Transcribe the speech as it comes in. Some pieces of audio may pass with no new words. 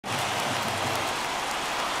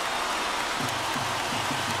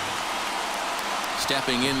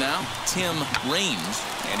Stepping in now, Tim Raines,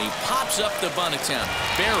 and he pops up the bunt attempt.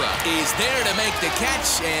 Berra is there to make the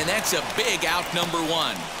catch, and that's a big out, number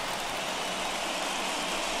 1.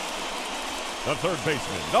 The third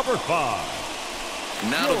baseman, number 5.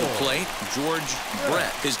 Now to the plate, George Brett.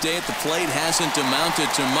 His day at the plate hasn't amounted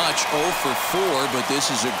to much, 0 for 4, but this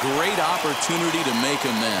is a great opportunity to make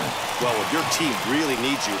amends. Well, if your team really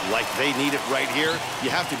needs you like they need it right here, you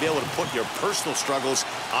have to be able to put your personal struggles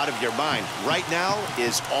out of your mind. Right now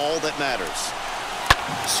is all that matters.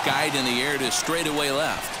 Skied in the air to straightaway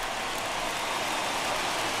left.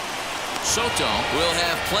 Soto will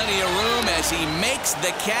have plenty of room as he makes the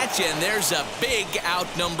catch, and there's a big out,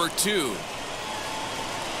 number 2.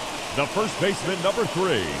 The first baseman, number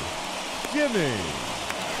 3, Jimmy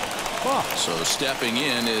Fox. So stepping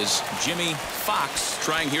in is Jimmy Fox,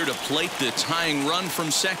 trying here to plate the tying run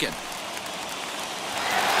from second.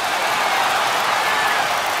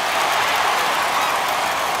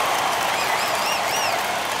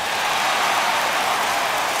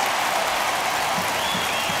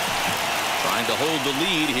 Trying to hold the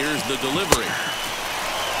lead. Here's the delivery.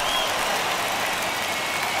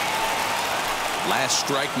 Last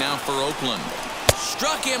strike now for Oakland.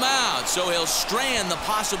 Struck him out, so he'll strand the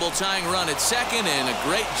possible tying run at second, and a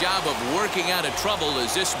great job of working out of trouble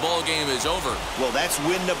as this ball game is over. Well, that's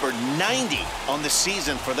win number 90 on the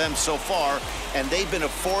season for them so far, and they've been a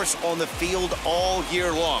force on the field all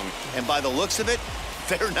year long. And by the looks of it,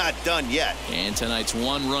 they're not done yet. And tonight's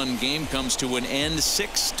one-run game comes to an end,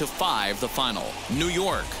 6-5 the final. New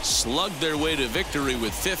York slugged their way to victory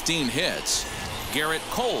with 15 hits. Garrett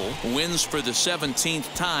Cole wins for the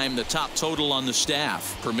 17th time, the top total on the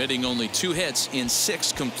staff, permitting only 2 hits in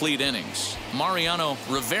 6 complete innings. Mariano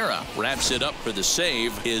Rivera wraps it up for the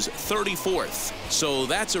save, his 34th. So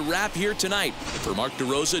that's a wrap here tonight. For Mark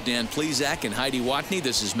DeRosa, Dan Plesac, and Heidi Watney,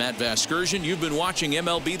 this is Matt Vasgersian. You've been watching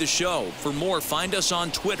MLB The Show. For more, find us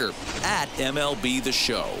on Twitter at MLB The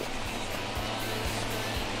Show.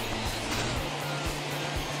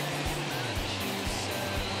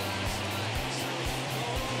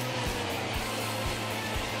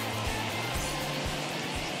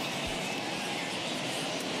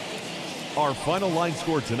 Our final line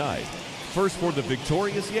score tonight. First for the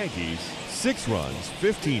victorious Yankees, 6 runs,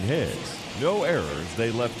 15 hits, no errors.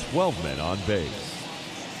 They left 12 men on base.